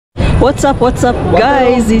What's up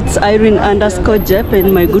guys, it's Irene _ Jepp,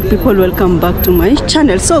 and my good people, welcome back to my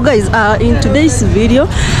channel. So guys, in today's video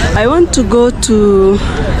I want to go to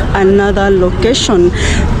another location,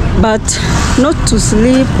 but not to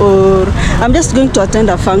sleep, or I'm just going to attend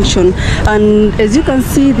a function. And as you can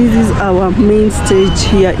see, this is our main stage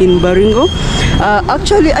here in Baringo.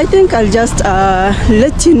 Actually, I think I'll just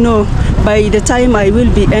let you know by the time I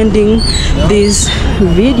will be ending this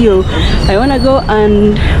video. I want to go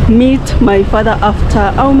and meet my father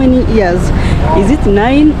after how many years? Is it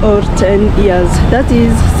 9 or 10 years? That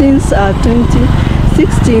is since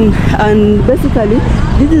 2016, and basically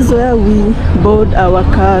this is where we bought our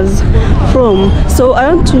cars from. So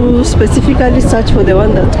I want to specifically search for the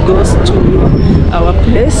one that goes to our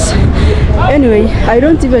place. Anyway, I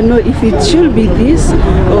don't even know if it should be this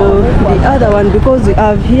or the other one, because we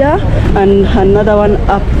have here and another one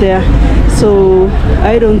up there. So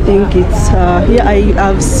I don't think it's here. I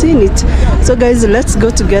have seen it. So guys, let's go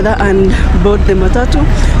together and board the matatu.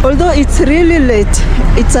 Although it's really late,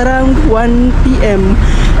 it's around 1 p.m.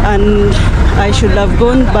 and I should have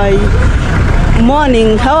gone by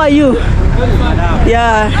morning. How are you?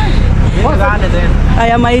 Yeah, I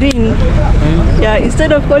am Irene. Yeah,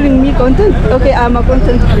 instead of calling me content, okay, I'm a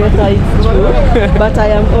content creator, it's true, but I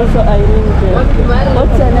am also Irene.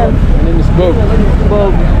 What's your name? My name is Bob.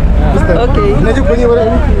 Bob. Okay. Nice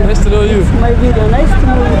to know you. It's my video. Nice to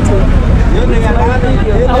know you too.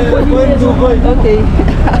 Okay.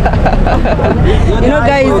 You know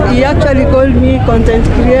guys, he actually called me content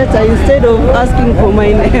creator instead of asking for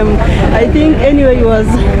my name. I think anyway he was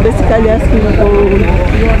basically asking for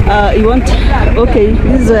you want, okay,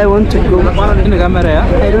 this is where I want to go. In the camera, yeah?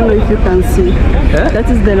 I don't know if you can see. Yeah? That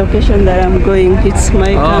is the location that I'm going. It's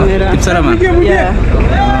my camera. Yeah.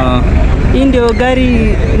 Indio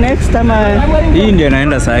gari next time India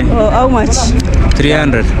naenda sai. Oh, how much?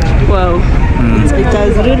 300. Wow. It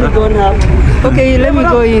has really gone up. Okay, let me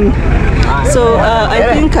go in. So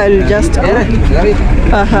I think I'll just go.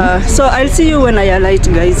 So I'll see you when I alight,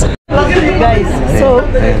 guys. Guys, so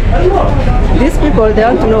these people, they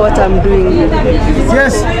want to know what I'm doing.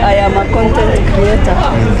 Yes, I am a content creator.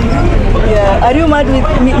 Yeah, are you mad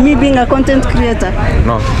with me being a content creator?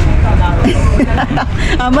 No.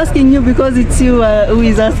 I'm asking you because it's you who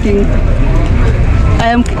is asking. I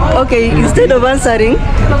am okay. Instead of answering,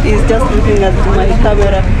 he's just looking at my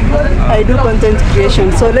camera. I do content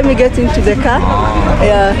creation. So let me get into the car.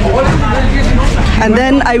 Yeah. And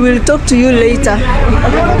then I will talk to you later.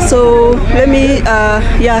 So let me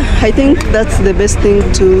yeah, I think that's the best thing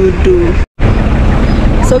to do.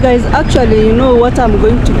 So guys, actually, you know what I'm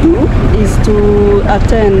going to do is to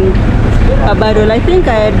attend a battle. I think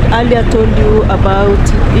I had earlier told you about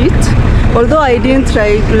it, although I didn't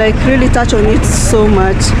like really touch on it so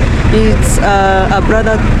much. It's a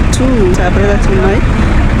brother to my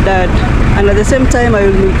dad, and at the same time I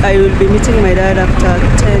will be meeting my dad after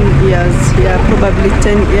 10 years. Yeah, probably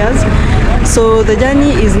 10 years. So the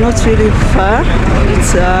journey is not really far,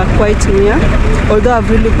 it's quite near, although I've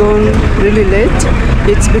really gone really late.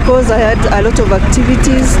 It's because I had a lot of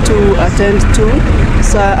activities to attend to,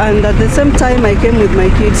 so, and at the same time I came with my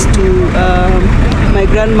kids to my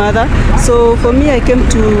grandmother. So for me, I came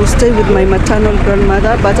to stay with my maternal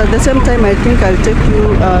grandmother, but at the same time I think I'll take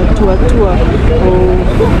you to a tour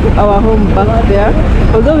of our home back there,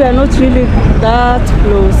 although we are not really that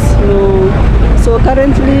close. No. So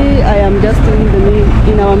currently I am just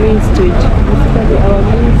in our main stage, basically our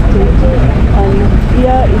main stage, and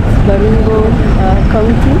here it's Baringo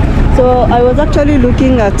County. So I was actually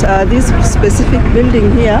looking at this specific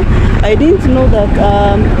building here. I didn't know that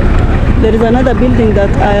there is another building that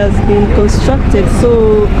has been constructed,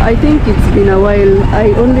 so I think it's been a while.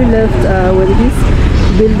 I only left when this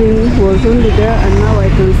building was only there, and now I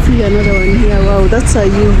can see another one here. Wow, that's a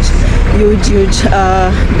huge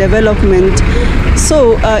development.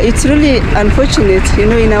 So it's really unfortunate, you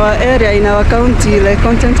know, in our area, in our county, like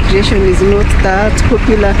content creation is not that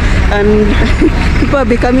popular, and people are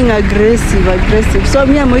becoming aggressive. So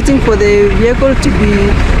me, I'm waiting for the vehicle to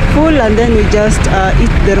be full, and then we just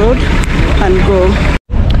hit the road and go.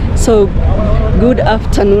 So good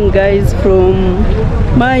afternoon guys from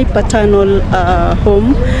my paternal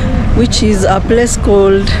home, which is a place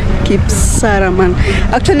called Kipsaraman.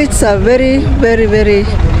 Actually it's a very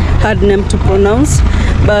hard name to pronounce,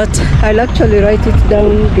 but I'll actually write it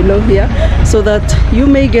down below here so that you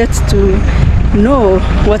may get to know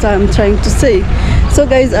what I'm trying to say. So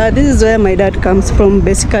guys, this is where my dad comes from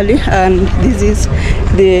basically, and this is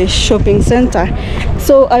the shopping center.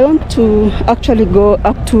 So I want to actually go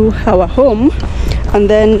up to our home and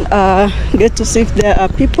then get to see if there are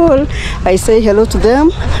people. I say hello to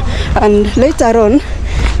them, And later on,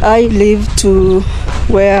 I lived to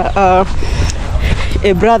where a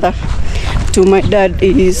brother to my dad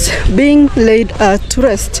is being laid to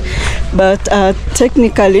rest. But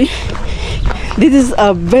technically, this is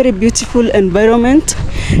a very beautiful environment,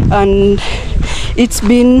 and it's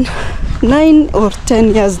been 9 or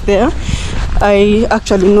 10 years there. I'm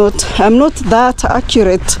not that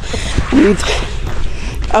accurate with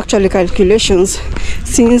actually calculations.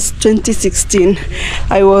 Since 2016,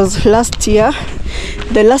 I was last year.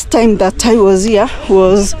 The last time that I was here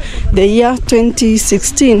was the year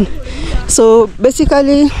 2016. So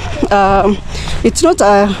basically, it's not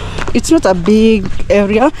a big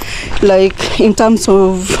area, like in terms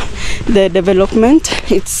of the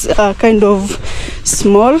development. It's kind of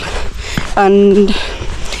small, and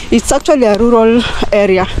it's actually a rural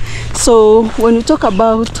area. So when you talk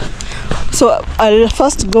about, so I'll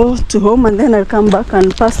first go to home and then I'll come back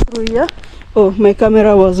and pass through here. Oh, my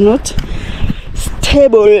camera was not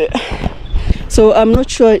stable, so I'm not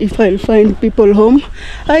sure if I'll find people home.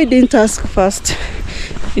 I didn't ask first.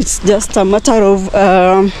 It's just a matter of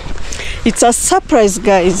it's a surprise,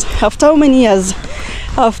 guys. After how many years?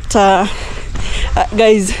 After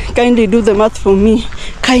guys, kindly do the math for me.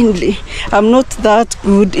 Kindly, I'm not that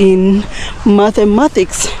good in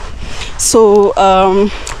mathematics, so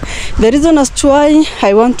the reason as to why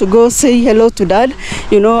I want to go say hello to Dad,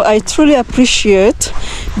 I truly appreciate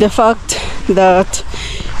the fact that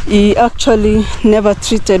he actually never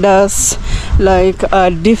treated us like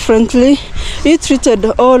differently. He treated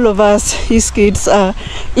all of us, his kids,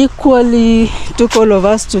 equally, took all of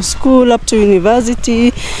us to school, up to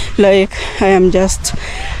university. Like, I am just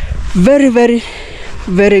very, very,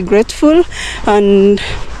 very grateful. And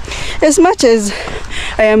as much as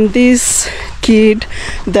I am this kid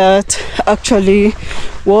that actually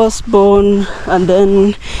was born and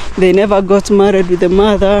then they never got married with the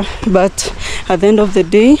mother, but at the end of the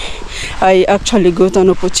day, I actually got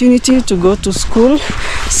an opportunity to go to school.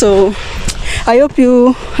 So I hope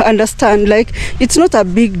you understand, like, it's not a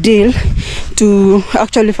big deal to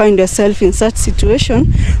actually find yourself in such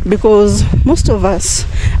situation, because most of us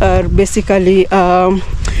are basically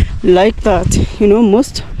like that.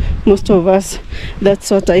 Most of us,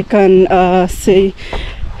 that's what I can say.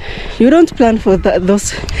 You don't plan for that.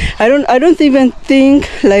 I don't even think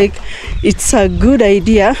like it's a good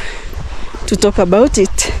idea to talk about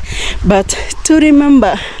it, but to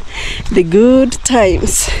remember the good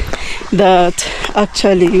times that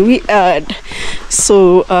actually we had.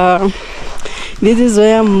 So this is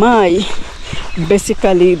where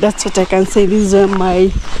that's what I can say, this is where my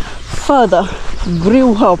father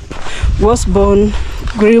grew up, was born,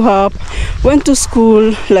 grew up, went to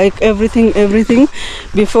school, like everything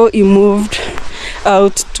before he moved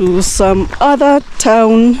out to some other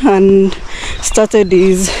town and started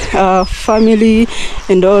his family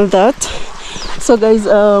and all that. So guys,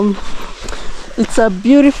 it's a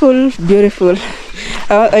beautiful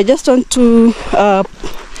I just want to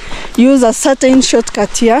use a certain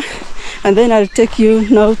shortcut here, and then I'll take you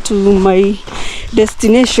now to my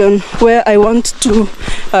destination where I want to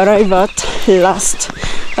arrive at last.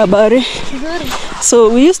 Abari. So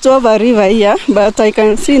we used to have a river here, but I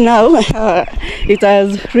can see now it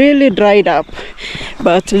has really dried up.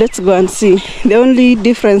 But let's go and see. The only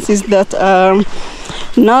difference is that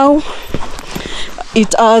now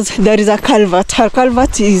there is a culvert. Our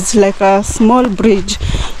culvert is like a small bridge,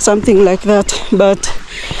 something like that. But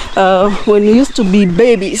when we used to be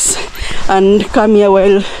babies and come here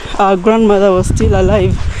while our grandmother was still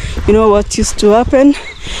alive, you know what used to happen?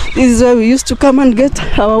 This is where we used to come and get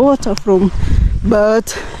our water from.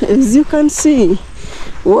 But as you can see,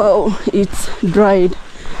 wow, it's dried,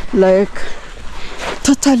 like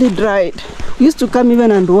totally dried. We used to come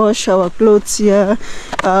even and wash our clothes here.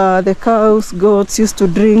 The cows, goats used to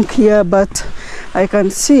drink here, but I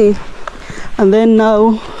can see. And then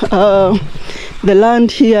now the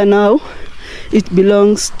land here now, it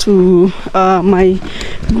belongs to my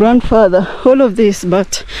grandfather, all of this.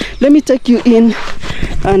 But let me take you in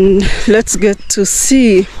and let's get to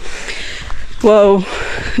see. Wow,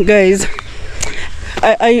 guys,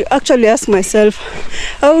 I actually ask myself,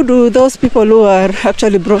 how do those people who are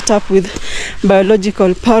actually brought up with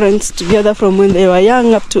biological parents together from when they were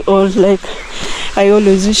young up to old, like, I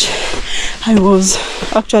always wish I was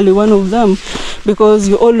actually one of them, because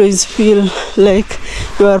you always feel like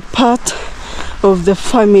you are part of the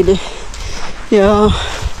family. Yeah,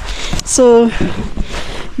 so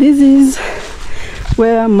this is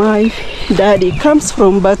where my daddy comes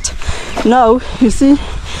from. But now you see,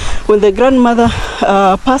 when the grandmother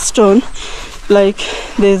passed on, like,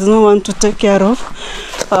 there's no one to take care of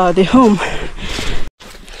the home.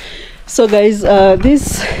 So guys,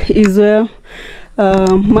 this is where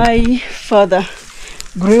my father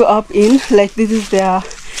grew up in. Like this is the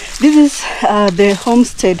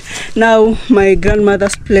homestead. Now my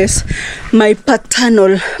grandmother's place, my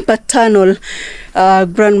paternal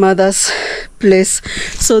grandmother's place.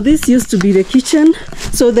 So this used to be the kitchen.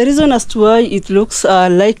 So the reason as to why it looks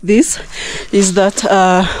like this is that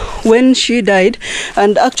when she died,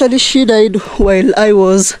 and actually she died while I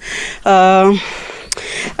was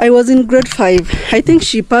in grade 5. I think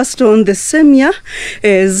she passed on the same year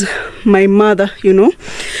as my mother, you know.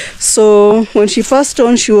 So when she passed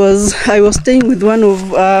on, I was staying with one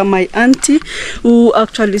of my auntie who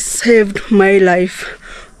actually saved my life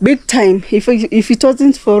big time. If it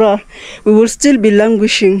wasn't for her, we would still be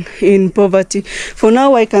languishing in poverty. For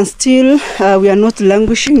now, I can still, we are not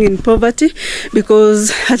languishing in poverty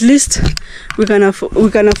because at least we can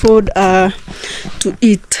afford to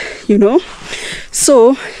eat, you know.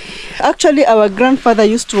 So actually our grandfather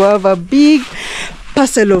used to have a big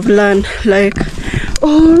parcel of land, like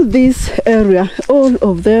all this area, all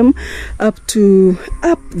of them up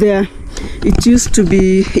there.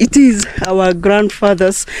 It is our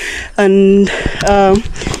grandfather's, and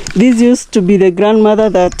this used to be the grandmother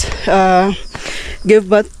that gave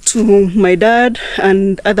birth to my dad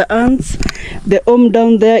and other aunts. The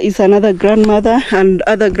down there is another grandmother and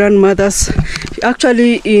other grandmothers.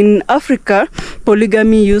 Actually in Africa,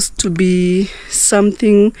 polygamy used to be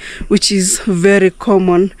something which is very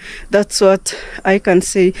common. That's what I can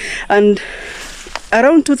say. And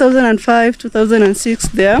around 2005, 2006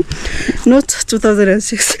 there, not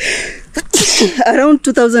 2006, around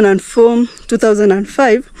 2004,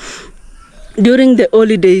 2005, during the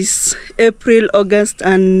holidays, April, August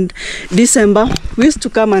and December, we used to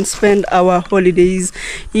come and spend our holidays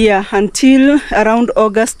here until around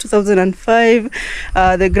August 2005.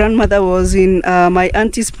 The grandmother was in my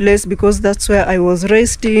auntie's place because that's where I was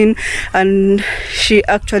raised in, and she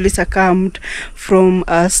actually succumbed from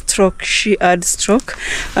a stroke. She had stroke,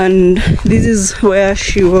 and this is where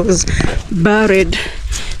she was buried.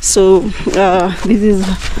 So this is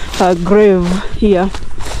her grave here.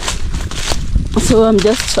 So I'm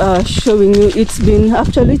just showing you. It's been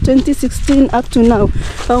actually 2016 up to now.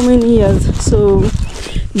 How many years? So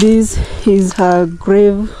this is her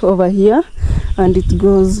grave over here, and it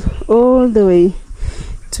goes all the way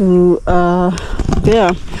to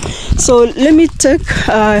there. So let me take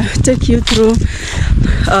you through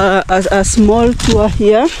a small tour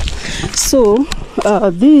here. So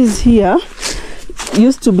this here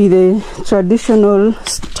used to be the traditional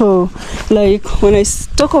store. Like when I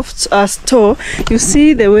talk of a store, you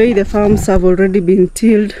see the way the farms have already been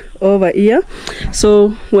tilled over here.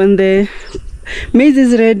 So when the maize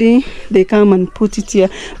is ready, they come and put it here.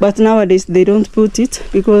 But nowadays they don't put it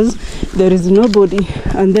because there is nobody.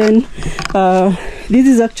 And then this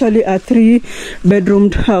is actually a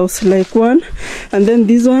 3-bedroomed house, like one. And then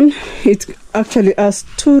this one, it actually has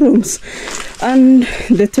 2 rooms and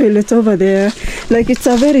the toilet over there. Like, it's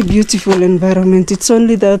a very beautiful environment. It's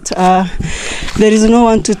only that there is no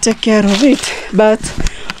one to take care of it. But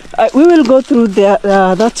we will go through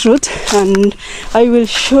that route and I will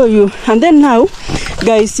show you. And then now,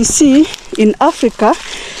 guys, you see in Africa,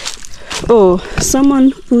 oh,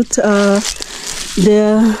 someone put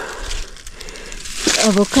their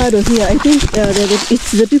avocado here. I think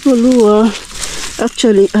it's the people who are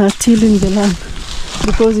actually tilling the land,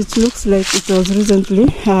 because it looks like it was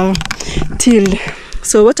recently tilled.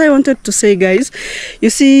 So what I wanted to say, guys,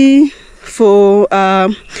 you see, for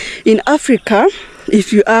in Africa,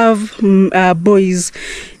 if you have boys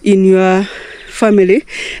in your family,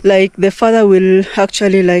 like the father will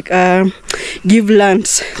actually like give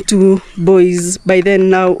lands to boys by then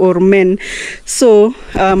now, or men. So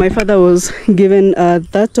my father was given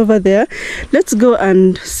that over there. Let's go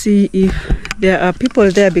and see if there are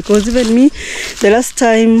people there, because even me, the last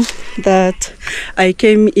time that I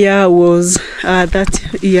came here was that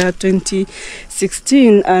year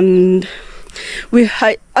 2016, and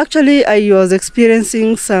I was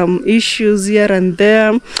experiencing some issues here and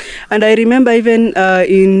there. And I remember even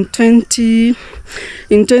in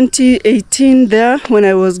 2018 there, when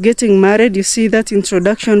I was getting married, you see that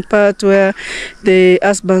introduction part where the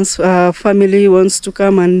husband's family wants to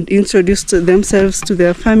come and introduce themselves to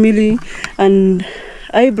their family, and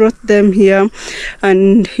I brought them here.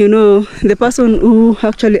 And you know, the person who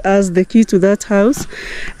actually has the key to that house,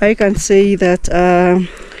 I can say that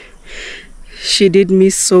she did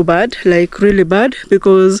me so bad, like really bad,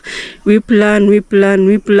 because we plan,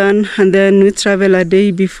 and then we travel a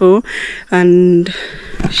day before, and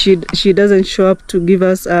she doesn't show up to give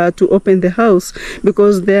us to open the house,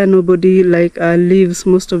 because there nobody like lives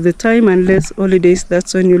most of the time, unless holidays.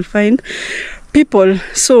 That's when you'll find people.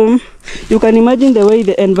 So you can imagine the way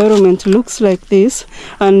the environment looks like this.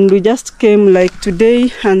 And we just came like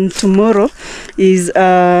today, and tomorrow is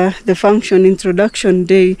the function introduction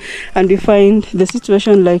day, and we find the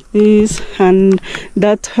situation like this, and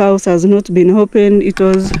that house has not been opened. It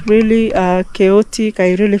was really chaotic.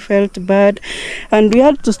 I really felt bad, and we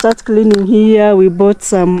had to start cleaning here. We bought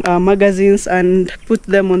some magazines and put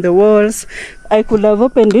them on the walls. I could have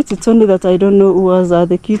opened it, it's only that I don't know who was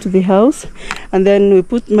the key to the house. And then we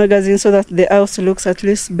put magazines so that the house looks at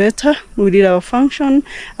least better. We did our function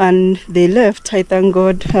and they left. I thank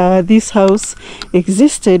God this house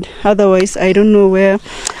existed. Otherwise, I don't know where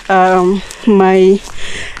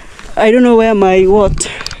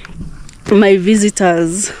my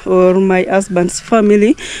visitors or my husband's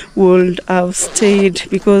family would have stayed,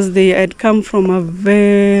 because they had come from a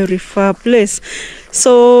very far place.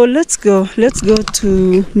 So let's go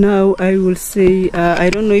to, now I will say, I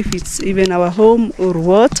don't know if it's even our home or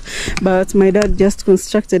what, but my dad just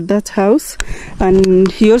constructed that house, and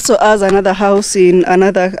he also has another house in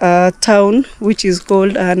another town which is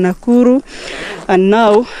called Nakuru. And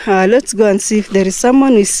now let's go and see if there is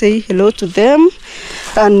someone. We say hello to them,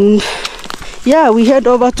 and yeah, we head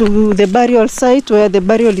over to the burial site where the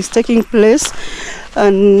burial is taking place.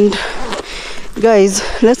 And guys,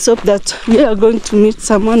 let's hope that we are going to meet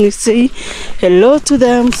someone. We say hello to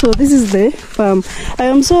them. So this is the farm. I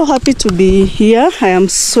am so happy to be here. I am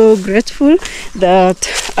so grateful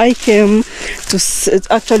that I came to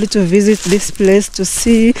actually to visit this place, to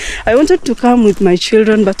see. I wanted to come with my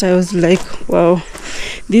children, but I was like, wow,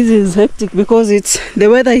 this is hectic, because the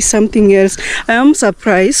weather is something else. I am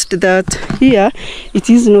surprised that here it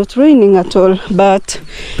is not raining at all, but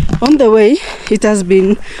on the way it has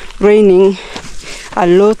been raining a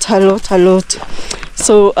lot.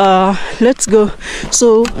 So let's go.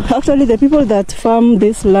 So actually the people that farm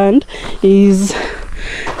this land is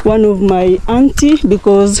one of my auntie,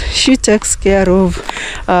 because she takes care of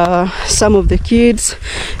some of the kids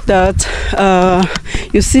that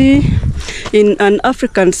you see in an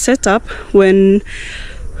African setup. When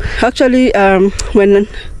actually when,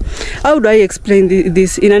 how do I explain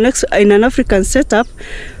this? In an African setup,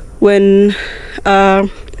 when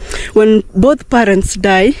both parents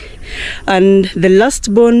die and the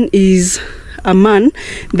last born is a man,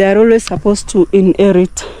 they are always supposed to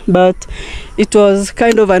inherit. But it was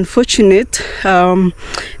kind of unfortunate. The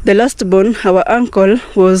last born, our uncle,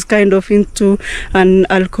 was kind of into an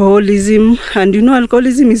alcoholism, and you know,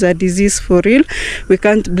 alcoholism is a disease for real. We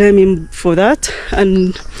can't blame him for that.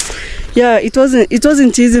 And yeah, it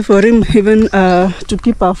wasn't easy for him even to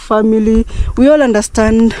keep our family. We all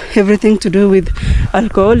understand everything to do with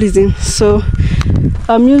alcoholism. So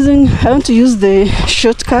I want to use the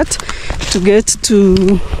shortcut to get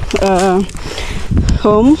to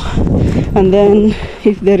home, and then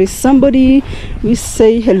if there is somebody, we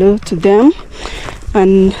say hello to them,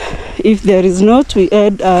 and if there is not, we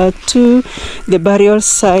head to the burial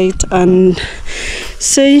site and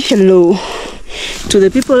say hello to the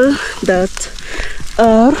people that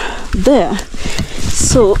are there.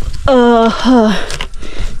 So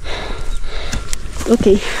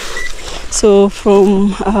okay, so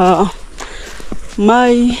from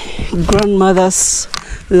my grandmother's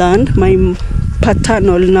land, my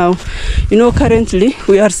paternal, now, you know, currently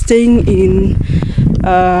we are staying in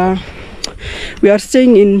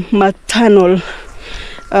maternal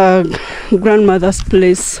grandmother's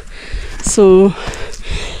place. So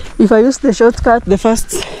if I use the shortcut, the first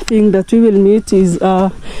thing that we will meet is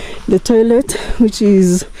the toilet, which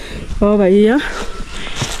is over here,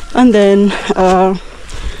 and then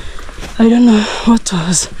I don't know what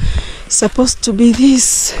was supposed to be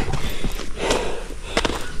this.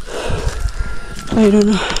 I don't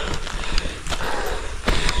know.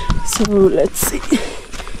 So let's see.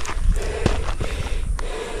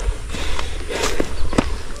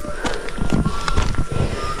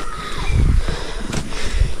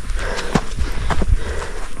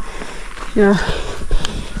 Yeah,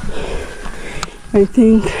 I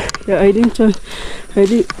think, yeah, I didn't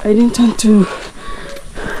want to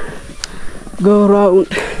go around.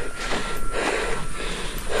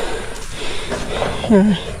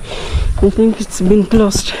 Yeah, I think it's been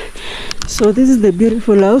closed. So this is the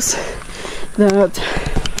beautiful house that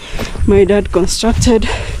my dad constructed.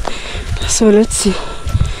 So let's see.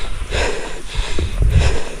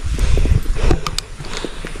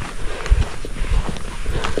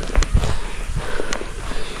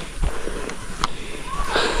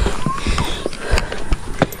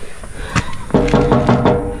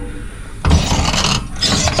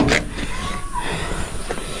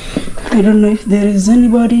 I don't know if there is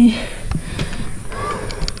anybody.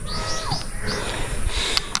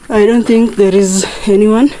 I don't think there is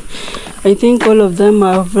anyone. I think all of them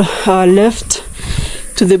have left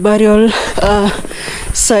to the burial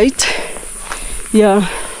site. Yeah,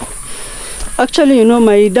 actually, you know,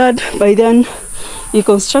 my dad, by then, he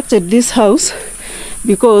constructed this house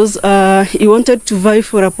because he wanted to vie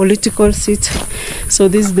for a political seat. So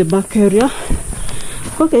this is the back area.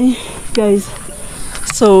 Okay, guys,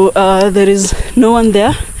 so there is no one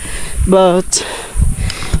there, but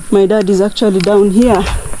my dad is actually down here.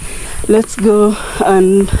 Let's go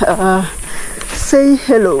and say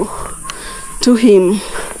hello to him.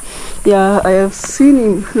 Yeah, I have seen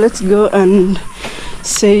him. Let's go and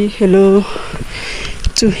say hello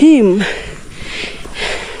to him.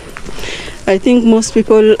 I think most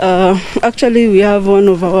people, actually we have one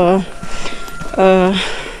of our, I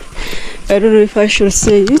don't know if I should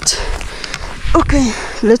say it. Okay,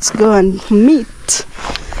 let's go and meet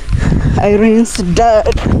Irene's dad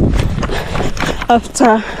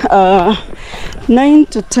after 9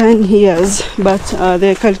 to 10 years, but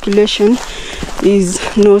the calculation is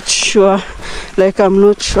not sure. Like, I'm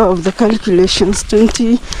not sure of the calculations.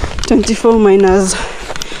 24 minus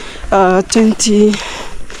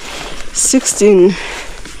 2016,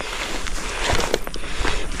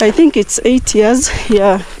 I think it's 8 years.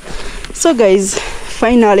 Yeah. So guys,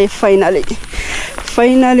 finally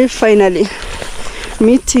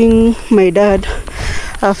meeting my dad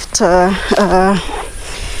after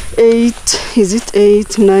 8, is it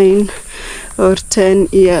 8, 9 or 10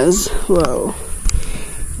 years? Wow.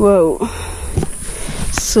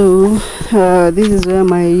 So this is where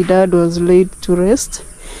my dad was laid to rest.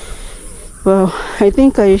 Wow, I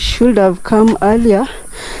think I should have come earlier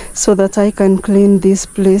so that I can clean this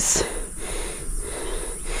place.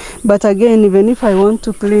 But again, even if I want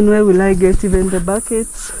to clean, where will I get even the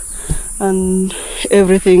buckets and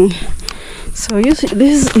everything? So you see,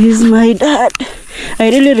 this is my dad.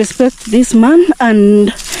 I really respect this man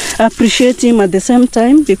and appreciate him at the same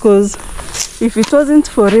time, because if it wasn't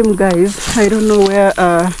for him, guys, I don't know where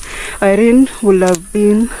Irene would have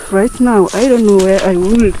been right now. I don't know where I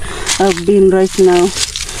would have been right now,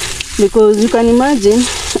 because you can imagine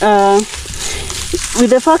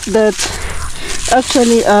with the fact that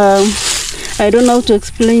actually I don't know how to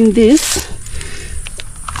explain this.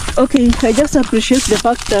 Okay, I just appreciate the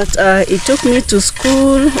fact that he took me to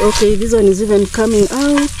school. Okay, this one is even coming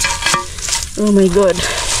out. Oh my god.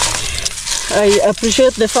 I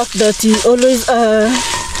appreciate the fact that he always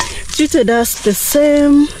treated us the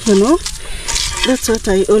same, you know. That's what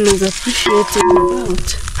I always appreciate him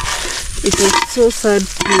about. It was so sad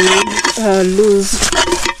to lose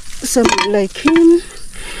someone like him.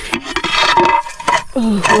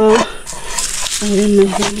 Oh well, I don't know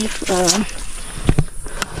even if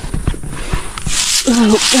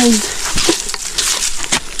oh guys,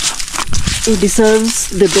 he deserves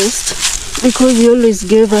the best, because he always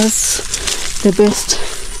gave us the best.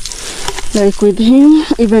 Like with him,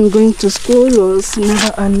 even going to school was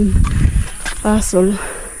never an hassle.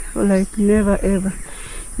 Like never ever.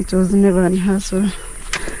 It was never an hassle.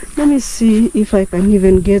 Let me see if I can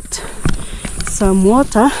even get some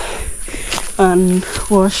water and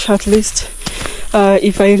wash at least.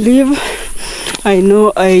 If I leave, I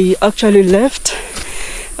know I actually left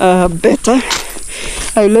better.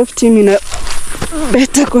 I left him in a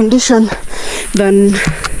better condition than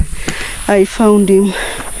I found him.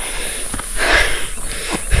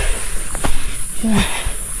 Yeah.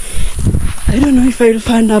 I don't know if I'll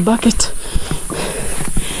find a bucket.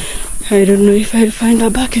 I don't know if I'll find a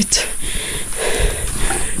bucket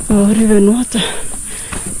or even water.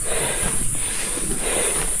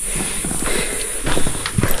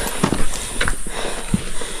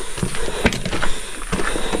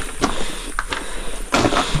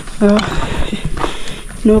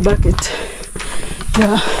 No bucket.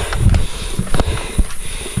 Yeah.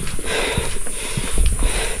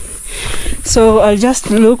 So I'll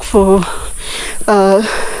just look for a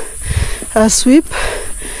sweep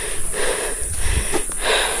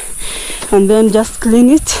and then just clean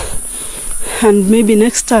it, and maybe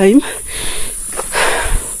next time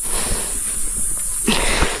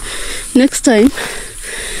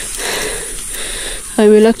I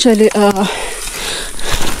will actually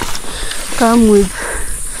come with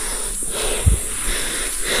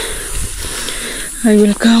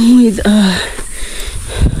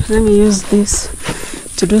let me use this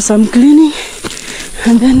to do some cleaning,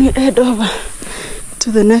 and then we head over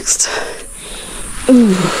to the next.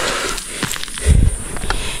 Ooh.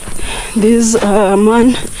 This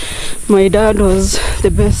man, my dad, was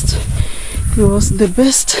the best. He was the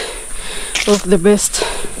best of the best.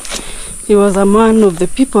 He was a man of the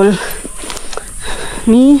people.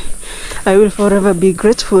 Me, I will forever be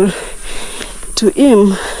grateful to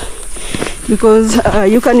him, because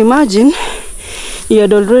you can imagine he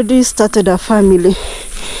had already started a family,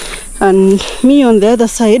 and me on the other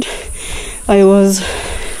side, I was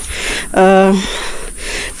I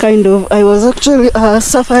was actually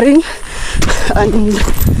suffering, and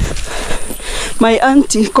my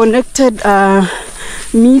auntie connected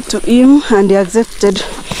me to him, and he accepted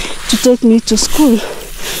to take me to school.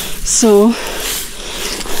 So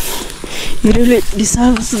he really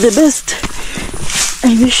deserves the best.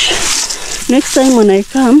 I wish next time when I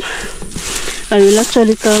come, I will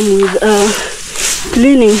actually come with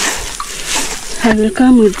cleaning. I will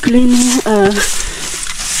come with cleaning. Oh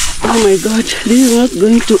my God, this is not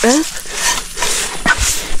going to help.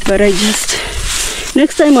 But I just,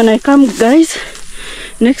 next time when I come, guys,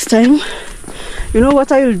 next time, you know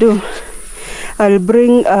what I will do? I'll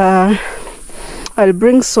bring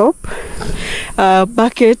soap,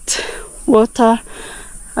 bucket, water,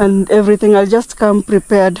 and everything. I'll just come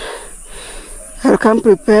prepared. I'll come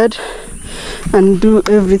prepared and do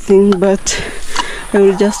everything, but I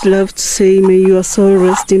will just love to say, may your soul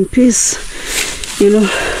rest in peace. You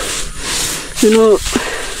know,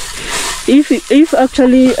 if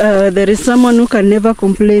actually there is someone who can never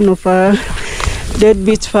complain of a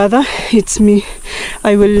deadbeat father, it's me.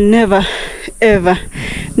 I will never ever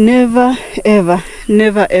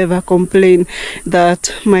complain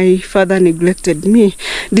that my father neglected me,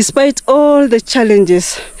 despite all the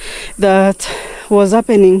challenges that was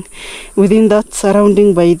happening within that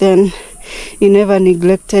surrounding by then. He never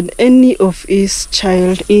neglected any of his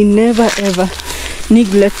child. He never ever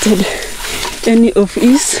neglected any of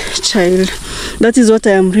his child. That is what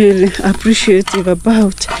I am really appreciative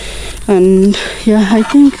about. And yeah, I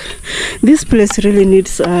think this place really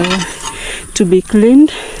needs to be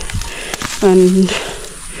cleaned. And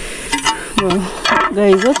well,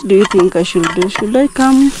 guys, what do you think I should do? Should I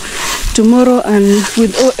come tomorrow and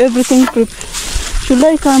with everything prepared? Should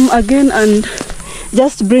I come again and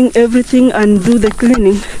just bring everything and do the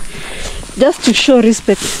cleaning, just to show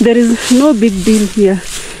respect? There is no big deal here.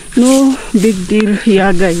 No big deal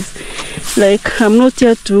here, guys. Like, I'm not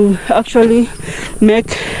here to actually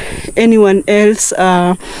make anyone else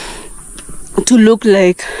to look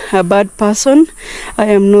like a bad person. I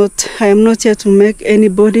am not here to make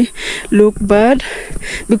anybody look bad,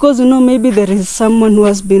 because you know, maybe there is someone who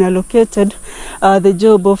has been allocated the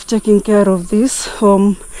job of taking care of this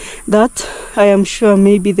home. That I am sure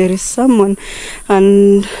maybe there is someone.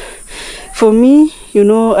 And for me, you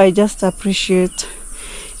know, I just appreciate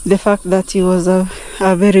the fact that he was a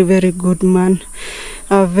very, very good man,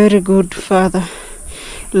 a very good father.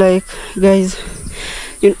 Like, guys,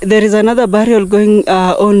 there is another burial going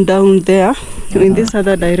on down there in this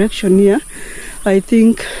other direction here. I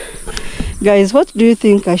think, guys, what do you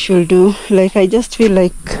think I should do? Like, I just feel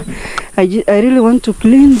like I really want to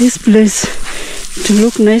clean this place to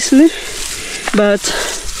look nicely, but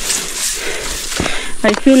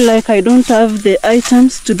I feel like I don't have the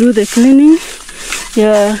items to do the cleaning.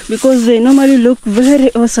 Yeah, because they normally look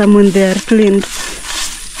very awesome when they are cleaned.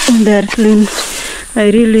 When they are cleaned. I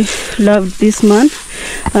really loved this man,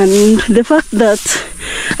 and the fact that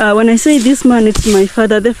when I say this man, it's my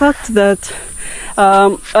father. The fact that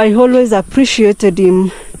I always appreciated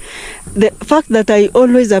him. The fact that I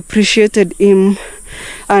always appreciated him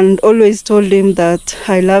and always told him that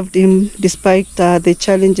I loved him despite the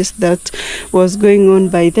challenges that was going on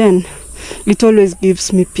by then. It always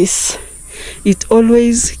gives me peace. It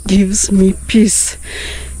always gives me peace.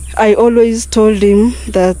 I always told him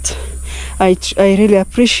that I really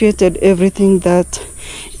appreciated everything that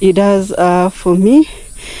he does for me,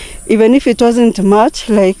 even if it wasn't much,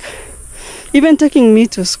 like even taking me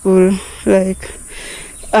to school, like,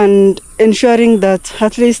 and ensuring that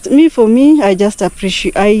at least for me, I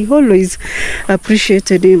always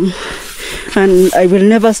appreciated him, and I will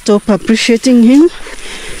never stop appreciating him.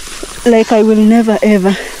 Like, I will never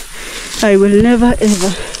ever.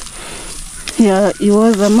 Yeah, he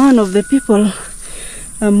was a man of the people.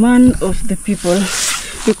 A man of the people,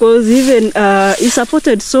 because even he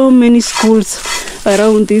supported so many schools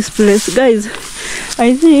around this place. Guys,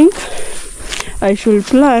 I think I should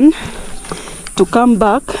plan to come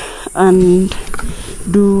back and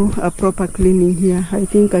do a proper cleaning here. I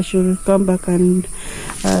think I should come back and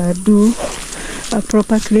do a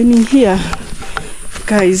proper cleaning here.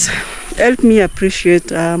 Guys, help me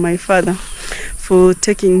appreciate my father for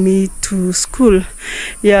taking me to school.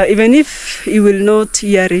 Yeah, even if he will not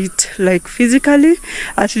hear it like physically,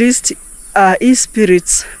 at least his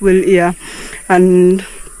spirits will hear. And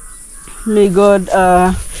may God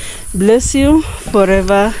bless you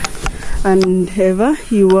forever and ever.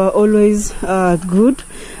 You are always good,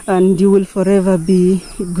 and you will forever be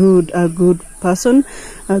good, a good person,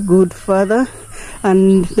 a good father.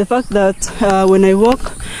 And the fact that when I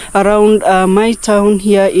walk around my town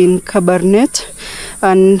here in Kabarnet,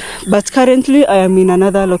 but currently I am in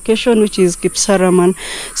another location, which is Kipsaraman.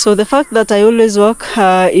 So the fact that I always walk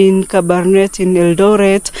in Kabarnet, in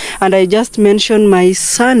Eldoret, and I just mention my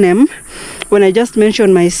surname, when I just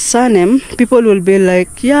mention my surname, people will be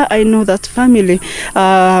like, yeah, I know that family.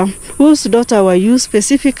 Whose daughter were you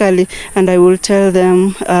specifically? And I will tell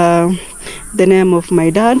them the name of my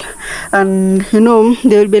dad, and they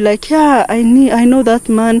will be like, yeah, I know that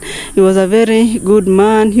man. He was a very good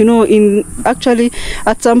man. Actually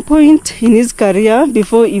at some point in his career,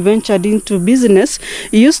 before he ventured into business,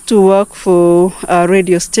 he used to work for a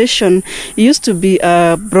radio station. He used to be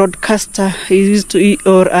a broadcaster,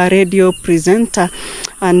 or a radio presenter.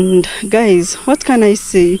 And guys, what can I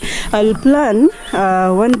say? I'll plan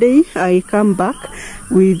one day I come back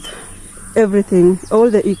with everything, all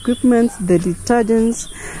the equipment, the detergents,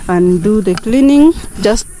 and do the cleaning,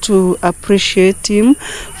 just to appreciate him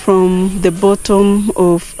from the bottom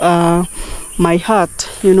of my heart,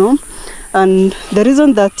 And the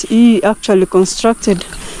reason that he actually constructed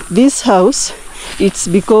this house, it's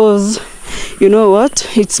because,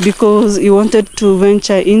 it's because he wanted to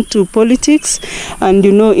venture into politics. And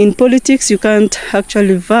in politics you can't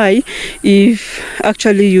actually vie if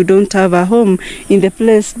actually you don't have a home in the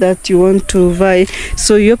place that you want to vie.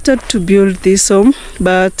 So he opted to build this home,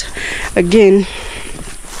 but again,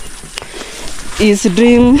 his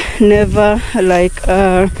dream never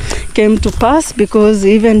came to pass, because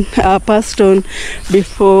he even passed on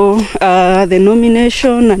before the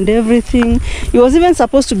nomination and everything. He was even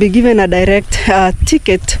supposed to be given a direct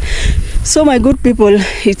ticket. So my good people,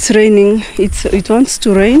 it's raining. It wants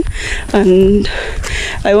to rain, and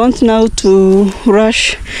I want now to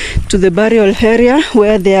rush to the burial area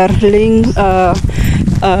where they are laying.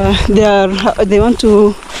 They want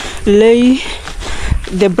to lay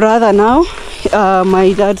the brother now.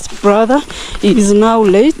 My dad's brother is now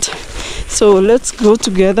late, so let's go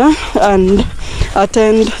together and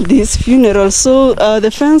attend this funeral. So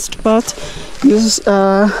the fenced part is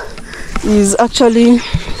actually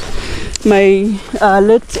my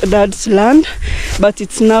late dad's land, but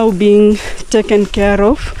it's now being taken care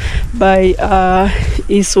of by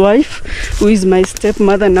his wife, who is my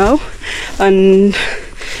stepmother now. And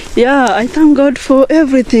yeah, I thank God for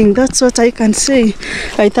everything. That's what I can say.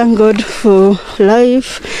 I thank God for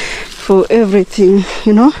life, for everything,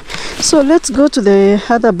 So let's go to the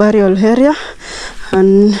other burial area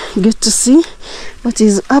and get to see what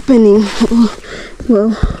is happening. Oh,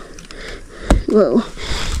 wow. Wow.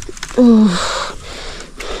 Oh.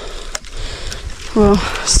 Wow.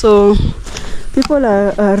 So people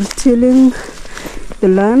are tilling the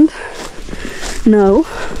land now.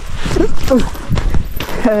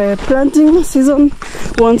 Planting season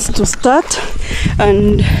wants to start,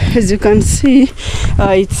 and as you can see,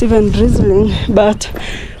 it's even drizzling. But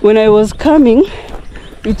when I was coming,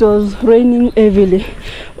 it was raining heavily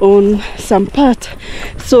on some part.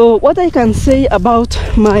 So what I can say about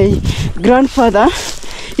my grandfather,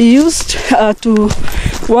 he used to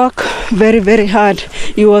work very, very hard.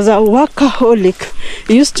 He was a workaholic.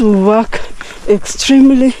 He used to work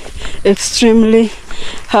extremely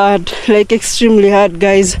hard, extremely hard,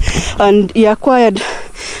 guys. And he acquired,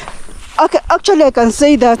 actually I can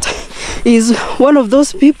say that he's one of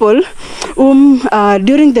those people whom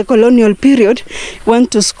during the colonial period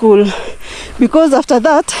went to school, because after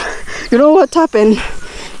that, what happened?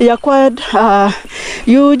 He acquired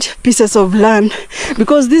huge pieces of land,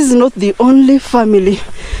 because this is not the only family.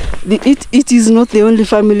 It is not the only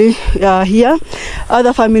family here.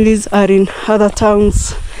 Other families are in other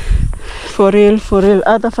towns. For real,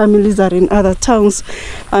 other families are in other towns.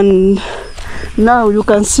 And now you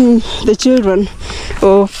can see the children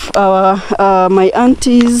of my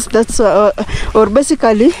aunties. That's or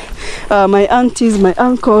basically my aunties, my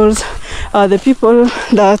uncles, the people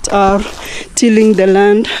that are tilling the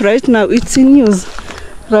land right now. It's in use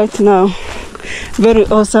right now. Very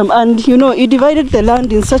awesome. And he divided the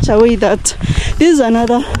land in such a way that this is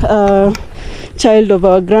another child of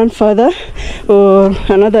our grandfather, or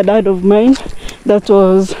another dad of mine, that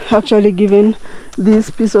was actually given this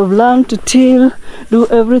piece of land to till, do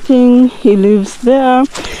everything. He lives there,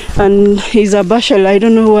 and he's a bachelor. I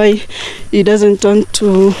don't know why he doesn't want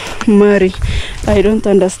to marry. I don't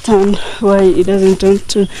understand why he doesn't want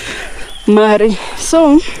to marry.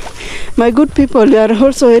 So my good people, they are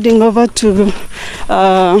also heading over to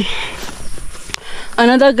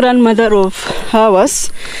another grandmother of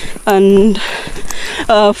ours, and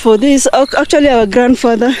for this, actually our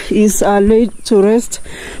grandfather is laid to rest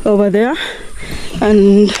over there,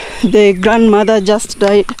 and the grandmother just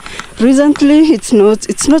died recently.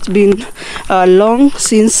 It's not been long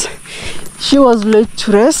since she was laid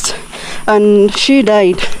to rest, and she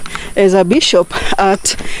died as a bishop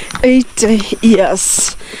at 80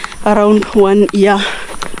 years, around 1 year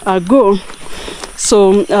ago.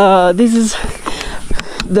 So this is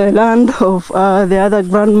the land of the other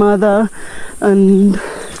grandmother, and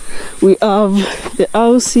we have the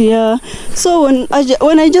house here. So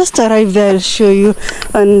when I just arrived there, I'll show you.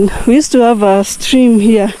 And we used to have a stream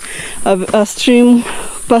here, a stream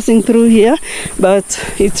passing through here, but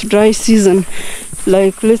it's dry season,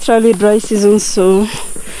 like literally dry season, so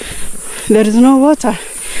there is no water.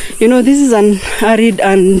 You know, this is an arid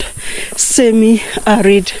and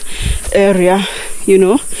semi-arid area, you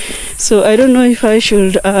know. So I don't know if I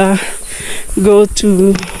should go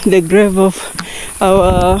to the grave of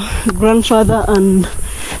our grandfather and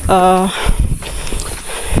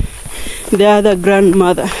the other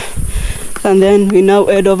grandmother, and then we now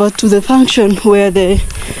head over to the function where the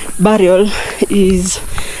burial is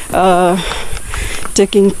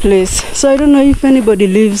taking place. So I don't know if anybody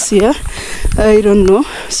lives here, I don't know.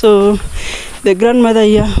 So the grandmother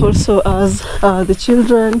here also has the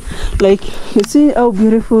children. Like, you see how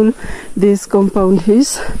beautiful this compound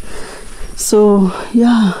is. So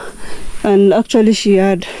yeah, and actually she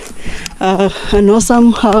had an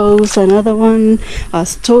awesome house, another one, a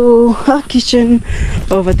store, a kitchen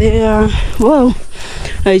over there. Wow,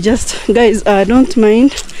 guys, don't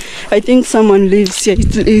mind, I think someone lives here.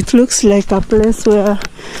 It looks like a place where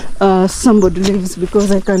somebody lives,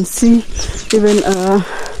 because I can see even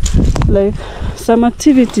like some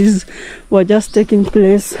activities were just taking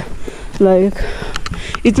place. Like,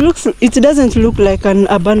 it doesn't look like an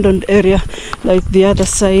abandoned area like the other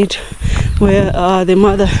side where the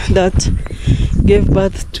mother that gave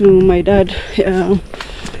birth to my dad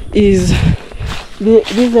is.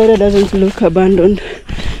 This area doesn't look abandoned.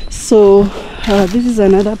 So this is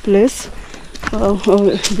another place.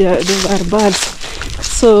 There are birds.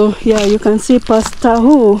 So yeah, you can see Pastor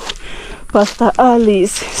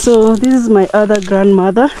Alice. So this is my other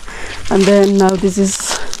grandmother, and then now this is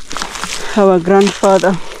our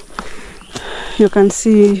grandfather. You can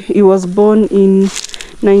see he was born in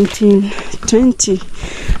 1920.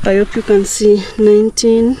 I hope you can see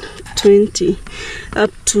 1920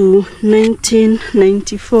 up to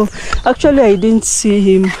 1994. Actually, I didn't see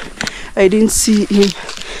him.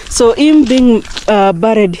 So him being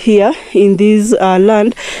buried here in this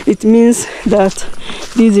land, it means that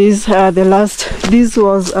this was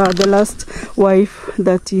the last wife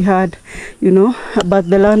that he had, you know, but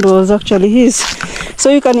the land was actually his. So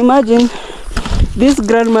you can imagine, this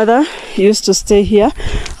grandmother used to stay here.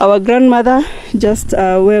 Our grandmother just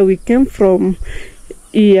where we came from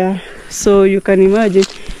here. So you can imagine.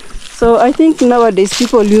 So I think nowadays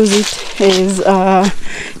people use it as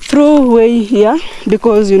throwaway here,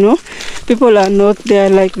 because, you know, people are not there,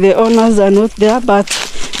 like the owners are not there, but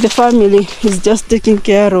the family is just taking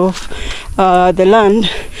care of the land.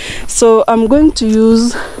 So I'm going to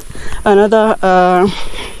use another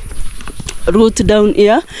route down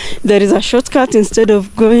here. There is a shortcut instead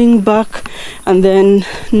of going back, and then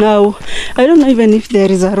now I don't know even if there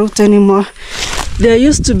is a route anymore. There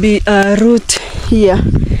used to be a route here.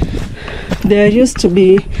 There used to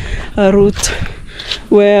be a route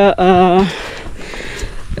where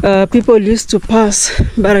people used to pass,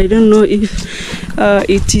 but I don't know if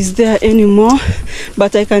it is there anymore.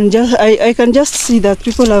 But I can just see that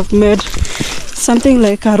people have made something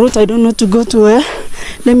like a route. I don't know to go to where.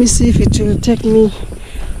 Let me see if it will take me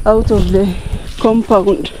out of the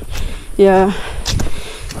compound. Yeah,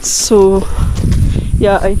 so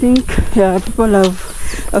yeah, I think, yeah, people have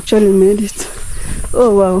actually made it.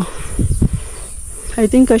 Oh wow, I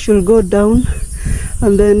think I should go down,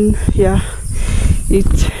 and then yeah,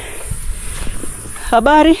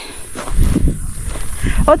 habari,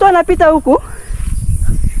 watu wanapita huku,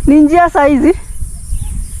 ni njia saa hizi?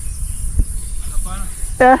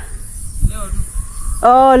 Yeah.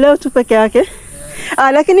 Oh, leo tu peke yake.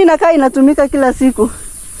 Lakini inakaa inatumika kila siku.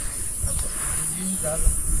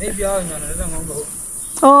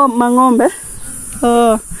 Oh, mang'ombe.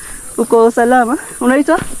 Oh, uko salama?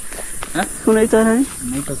 Unaitwa? Unaitwa nani?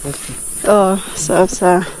 Naitwa Costa. Oh, sawa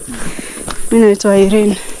sawa. Mimi naitwa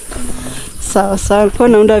Irene. Sawa sawa. Kwa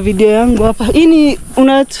naunda video yangu hapa. Hii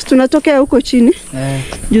tunatokea huko chini.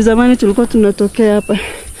 Juu zamani tulikuwa tunatokea hapa.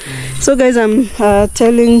 So guys, I'm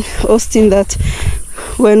telling Austin that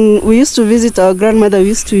when we used to visit our grandmother,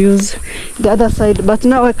 we used to use the other side, but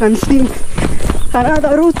now I can see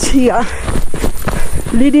another route here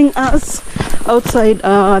leading us outside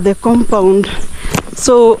the compound.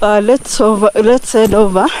 So let's head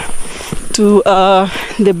over to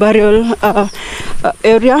the burial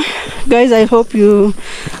area. Guys, I hope you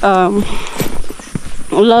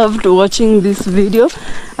loved watching this video.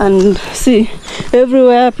 And see,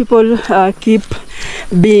 everywhere people keep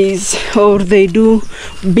bees, or they do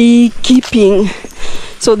beekeeping.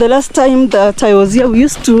 So the last time that I was here, we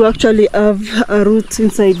used to actually have a route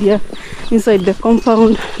inside here, inside the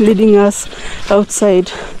compound, leading us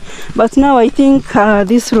outside. But now I think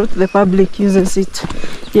this route the public uses it.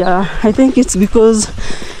 Yeah, I think it's because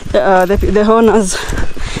the owners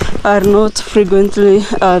are not frequently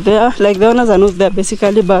there. Like, the owners are not there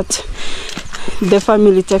basically, but the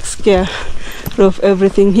family takes care of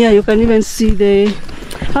everything. Here you can even see the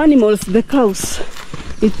animals, the cows.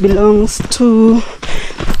 It belongs to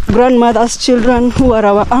grandmother's children, who are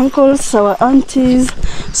our uncles, our aunties.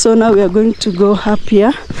 So now we are going to go up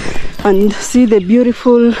here and see the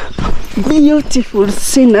beautiful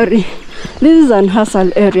scenery. This is an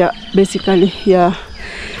hustle area basically. Yeah,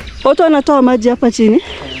 watu wanatoa maji hapa chini.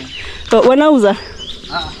 Wanauza?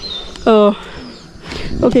 Oh,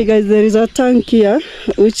 okay guys, there is a tank here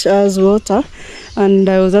which has water, and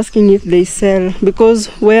I was asking if they sell, because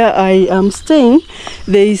where I am staying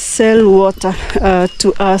they sell water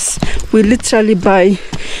to us. We literally buy.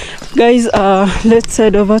 Guys, let's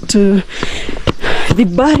head over to the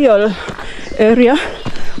burial area.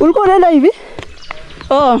 Ulikuwa unaenda hivi?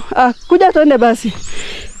 Oh, kuja tuende basi.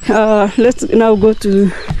 Let's now go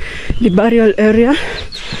to the burial area,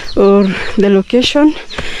 or the location.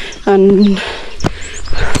 And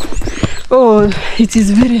oh, it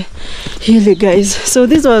is very healing, guys. So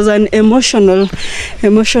this was an emotional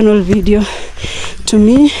video to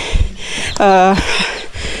me,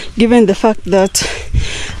 given the fact that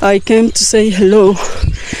I came to say hello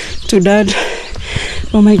to Dad.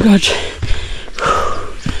 Oh my God,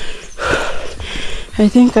 I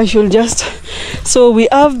think I should just... So we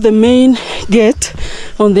have the main gate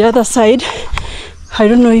on the other side. I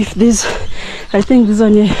don't know if this... I think this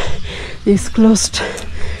one is closed.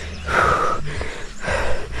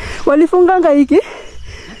 Walifunga hiki?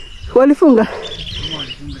 Walifunga?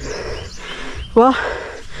 Wow.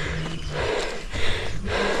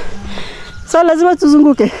 So lazima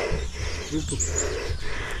tuzunguke.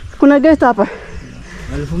 Kuna gate hapa.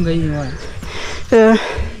 Walifunga hii wapi?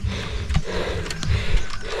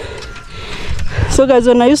 So guys,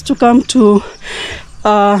 when I used to come to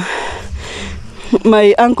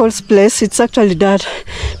my uncle's place, it's actually Dad,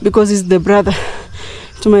 because he's the brother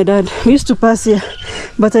to my dad. We used to pass here,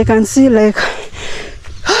 but I can see like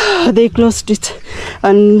they closed it,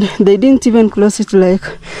 and they didn't even close it like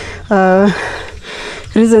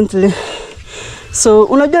recently. So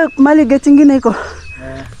unajua mali getting in iko.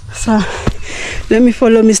 So let me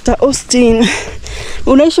follow Mr. Austin.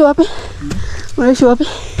 Unaishi wapi? Unaishi wapi?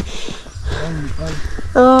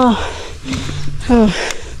 Oh.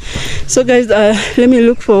 So guys, let me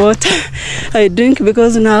look for water I drink,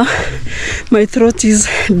 because now my throat is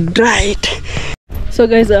dried. So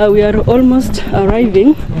guys, we are almost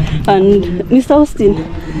arriving, and Mr. Austin,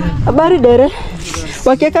 habari dere?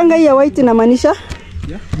 Wakiekanga hii ya white inamaanisha?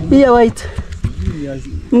 Hii ya white.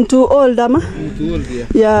 Mtu old ama? Mtu old,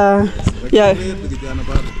 yeah.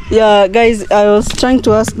 Yeah, guys, I was trying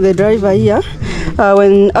to ask the driver here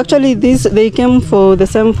when actually they came for the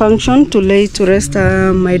same function to lay to rest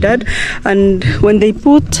my dad, and when they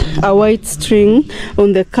put a white string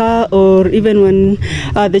on the car, or even when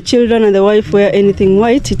the children and the wife wear anything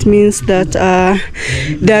white, it means that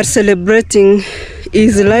they are celebrating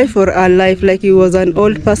his life or her life, like he was an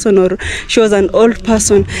old person or she was an old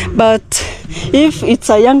person. But if it's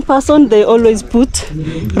a young person, they always put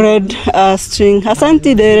red string.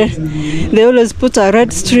 Asante, they always put a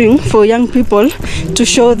red string for young people to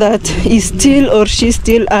show that he still or she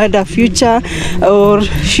still had a future, or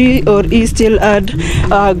she or he still had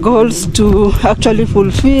goals to actually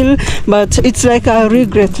fulfill. But it's like a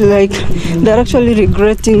regret, like they're actually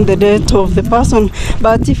regretting the death of the person.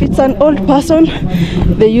 But if it's an old person,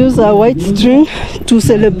 they use a white string to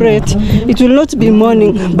celebrate. It will not be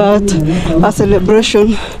mourning, but a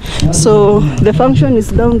celebration. So the function is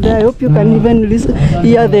down there. I hope you can even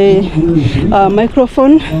hear the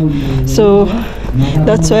microphone. So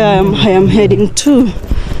that's where I am heading to.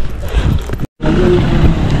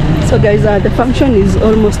 So guys, the function is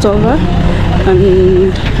almost over,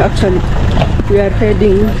 and actually we are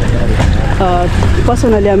heading.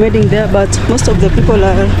 Personally, I'm heading there, but most of the people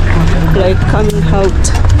are like coming out.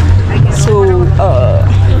 So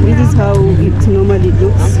This is how it normally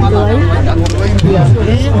looks like. Yeah. I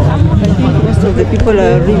think most of the people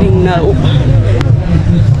are leaving now.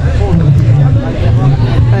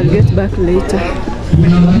 I'll get back later.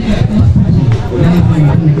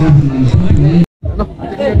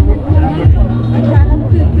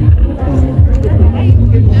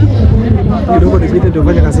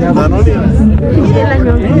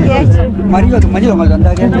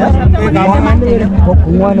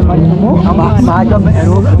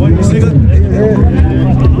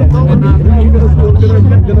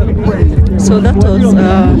 So that was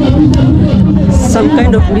some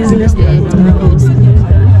kind of business that was being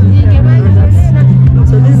done.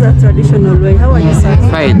 So this is a traditional way. How are you, sir?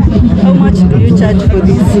 Fine. How much do you charge for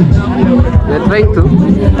this? We're trying to.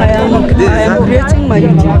 I am creating my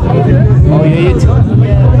YouTube. Oh, your YouTube?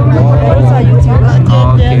 I also a YouTuber.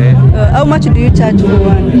 Okay. How much do you charge for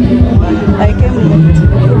one? I came late.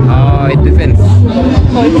 Oh, it depends.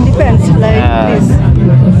 Oh, it depends, like this.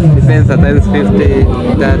 Depends, at times 50,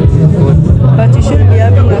 that, 40. But you should be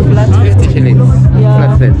having a flat rate. 50 shillings.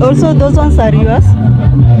 Yeah. Flat rate. Also, those ones are yours?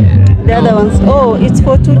 The other ones? Oh, it's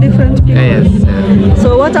for two different people. Yes.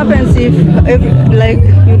 So what happens if like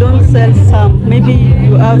you don't sell some? Maybe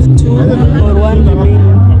you have two or one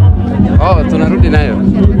remaining. Oh, tunarudi nayo.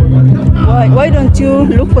 Why don't you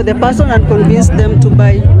look for the person and convince them to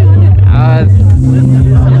buy? You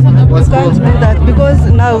can't do that because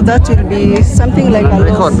now that will be something like a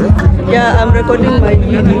loss. Yeah, I'm recording my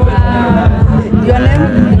video. Your name?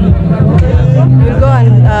 You'll go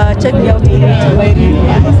and check me out on YouTube.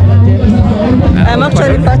 I'm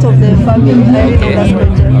actually part of the family. I really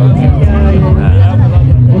love Jepp.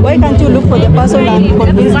 Why can't you look for the person and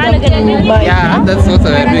convince them to buy? Yeah, that's what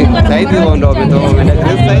we're doing. Side you want to be on the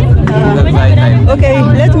green side. That's side. Okay,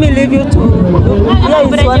 let me leave you to. Here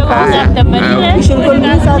is one person. You should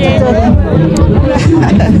convince her to tell.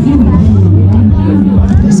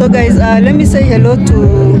 So guys, let me say hello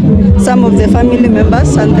to some of the family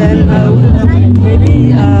members and then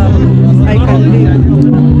maybe I can leave.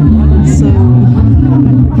 So.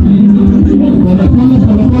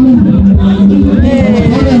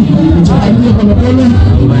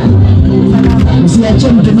 It's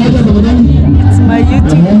my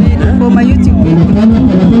YouTube video, for my YouTube video.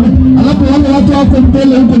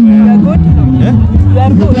 You are good? Yeah? You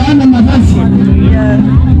are good? Yeah.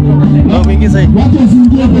 No, we can say.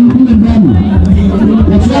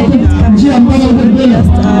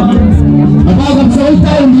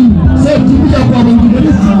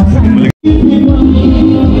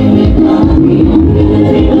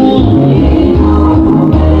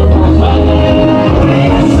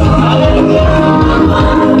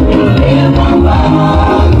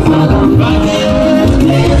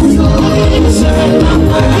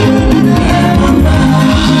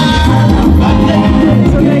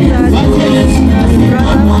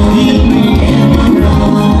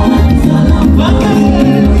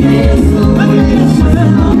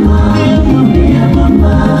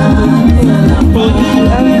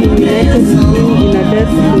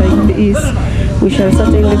 We shall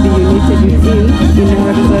certainly be united with him in our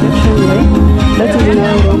resurrection life. That is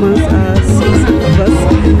now Romans 6 verse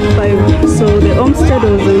 5. So the homestead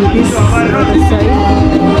was on this other side.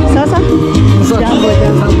 Sasa? Jambo,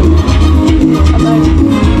 jambo. Habari.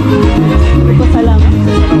 Uko salama?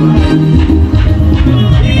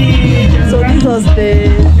 So this was the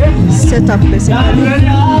setup basically.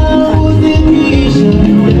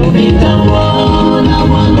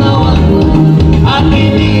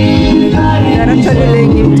 They are actually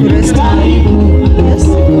laying him to rest. Yes.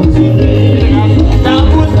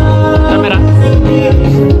 Camera.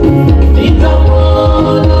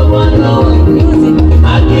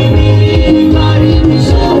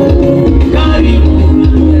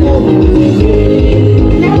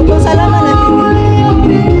 Uko salama lakini?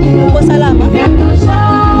 Uko salama?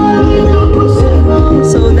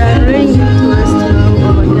 So they are laying him to rest now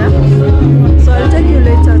over there. So I'll take you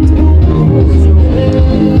later too.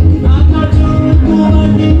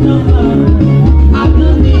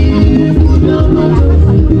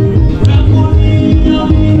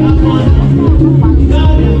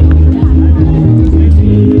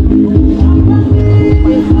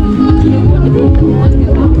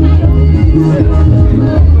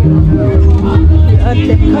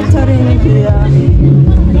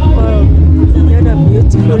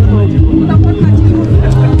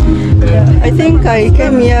 I think I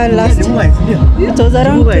came here last year. It was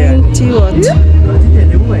around 20 what?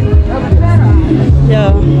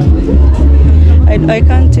 Yeah. I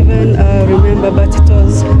can't even remember, but it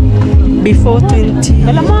was before 20.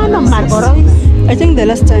 I think the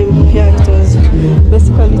last time, yeah, it was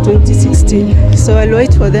basically 2016. So I'll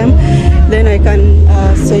wait for them, then I can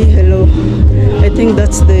say hello. I think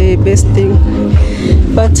that's the best thing.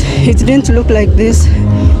 But it didn't look like this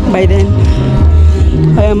by then.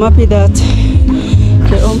 I am happy that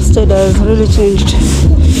the homestead has really changed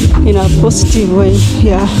in a positive way.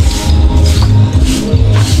 Yeah.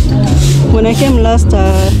 When I came last,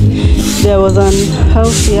 there was an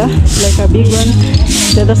house here, like a big one.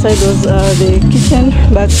 The other side was the kitchen,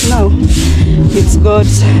 but now it's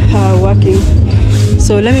God's working.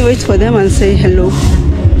 So let me wait for them and say hello.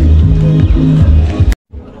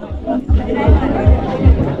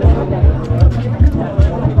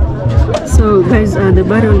 So guys, the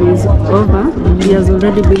burial is over. He has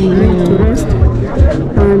already been laid to rest,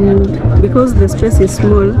 and because the space is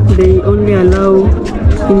small, they only allow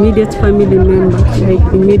immediate family members,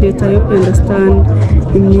 like immediate, I hope you understand,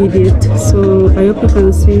 immediate. So I hope you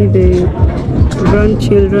can see the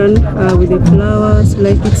grandchildren with the flowers,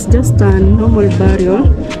 like it's just a normal burial.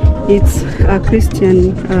 It's a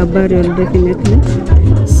Christian burial, definitely.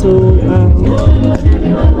 So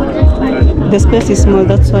the space is small,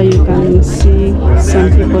 that's why you can see some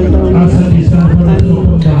people down here.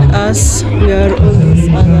 And us, we are on this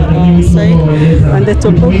other side, and the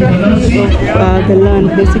topography of the land,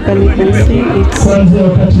 basically you can see it's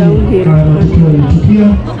downhill.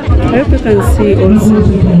 I hope you can see also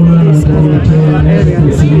these other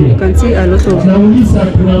areas. You can see a lot of, I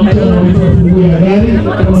don't know, you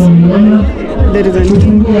can see there is an,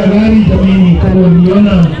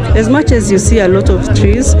 and as much as you see a lot of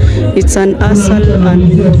trees, it's an asal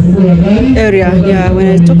and area. Yeah, when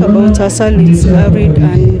I talk about asal, it's arid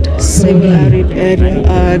and semi-arid area,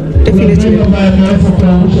 definitely.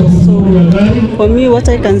 So for me, what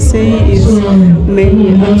I can say is, may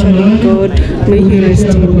actually God, may He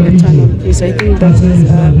rest in eternal peace. I think that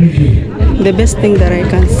is the best thing that I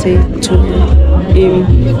can say to him.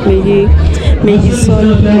 May his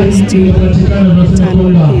soul rest in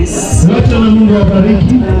eternal peace.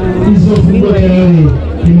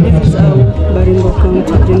 This is how Baringo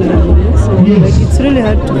County generally. So like it's really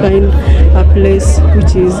hard to find a place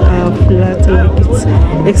which is flat. Like it's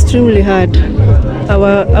extremely hard.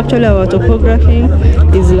 Actually our topography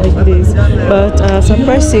is like this, but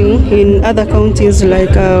surprising in other counties like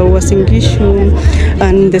Uasin Gishu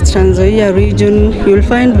and the Trans Nzoia region, you'll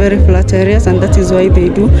find very flat areas, and that is why they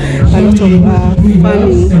do a lot of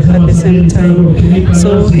farming at the same time.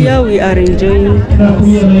 So here we are enjoying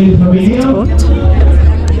hot.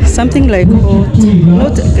 Something like hot,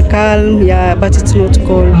 not calm, yeah, but it's not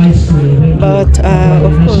cold. But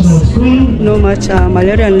of course, no much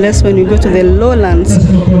malaria unless when you go to the lowlands,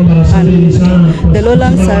 and the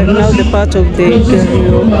lowlands are now the part of the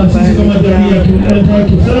Gario Valley.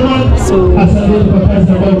 Yeah. So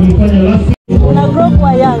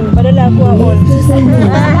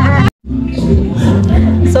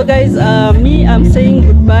so guys, I'm saying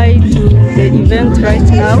goodbye to the event right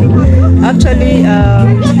now. Actually,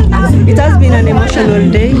 it has been an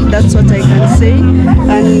emotional day, that's what I can say.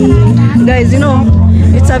 And guys, you know,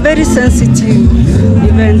 it's a very sensitive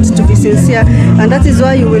event, to be sincere, and that is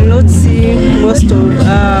why you will not see most of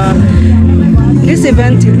this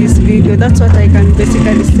event in this video. That's what I can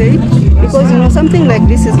basically say, because you know, something like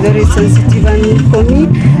this is very sensitive, and for me,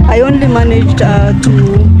 I only managed to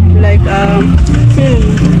like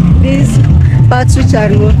film these parts which are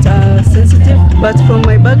not sensitive, but from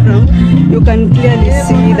my background you can clearly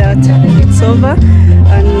see that it's over.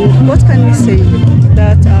 And what can we say?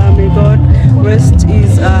 That may God rest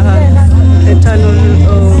his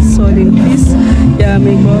eternal soul in peace. Yeah,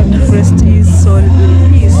 may God rest his soul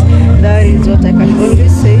in peace. That is what I can only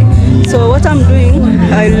say. So what I'm doing,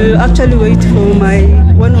 I'll actually wait for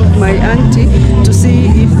one of my auntie to see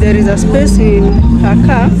if there is a space in her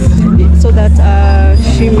car, so that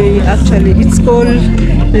she may actually, it's called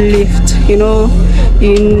lift, you know,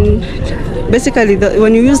 in basically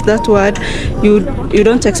when you use that word, you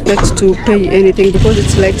don't expect to pay anything, because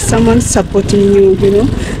it's like someone supporting you, you know.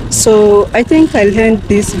 So I think I'll end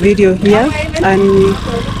this video here, and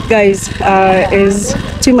guys, as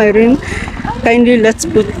Team Irene, kindly let's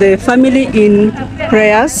put the family in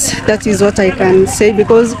prayers. That is what I can say,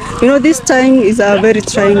 because you know, this time is a very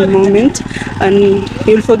trying moment, and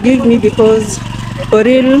you'll forgive me because for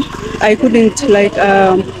real I couldn't like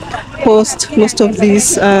post most of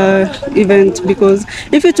this event, because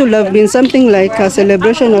if it would have been something like a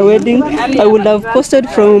celebration, a wedding, I would have posted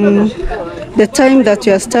from the time that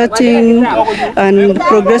you are starting and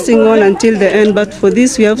progressing on until the end. But for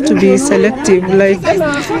this we have to be selective, like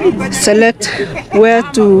select where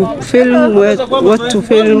to film, what to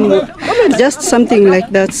film, just something like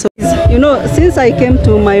that. So you know, since I came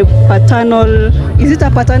to my paternal, is it a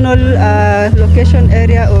paternal location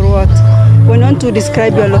area or what? When you want to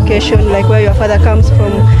describe your location, like where your father comes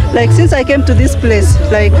from, like since I came to this place,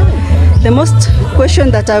 like the most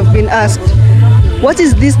question that I've been asked, what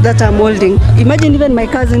is this that I'm holding? Imagine even my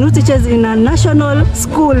cousin who teaches in a national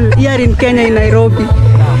school here in Kenya, in Nairobi,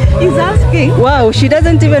 is asking. Wow, she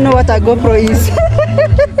doesn't even know what a GoPro is.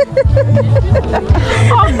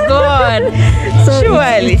 Oh God! So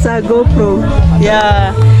surely it's a GoPro.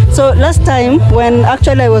 Yeah. So last time when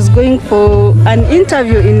actually I was going for an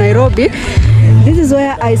interview in Nairobi, this is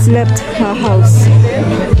where I slept, her house.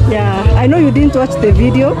 Yeah, I know you didn't watch the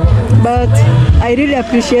video, but I really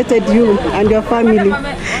appreciated you and your family.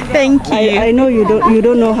 thank you. I know you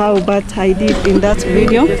don't know how, but I did in that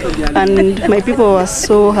video, and my people were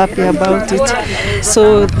so happy about it.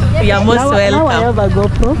 So You are most now I have welcome. a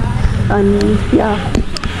GoPro, and yeah.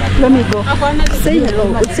 Let me go. Say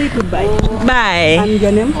hello. Say goodbye. Bye. And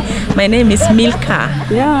your name? My name is Milka.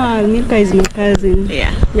 Yeah, Milka is my cousin.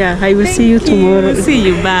 Yeah. Yeah, I will see you tomorrow. See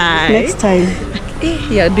you. Bye. Next time.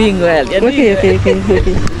 You're doing well.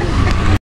 Okay.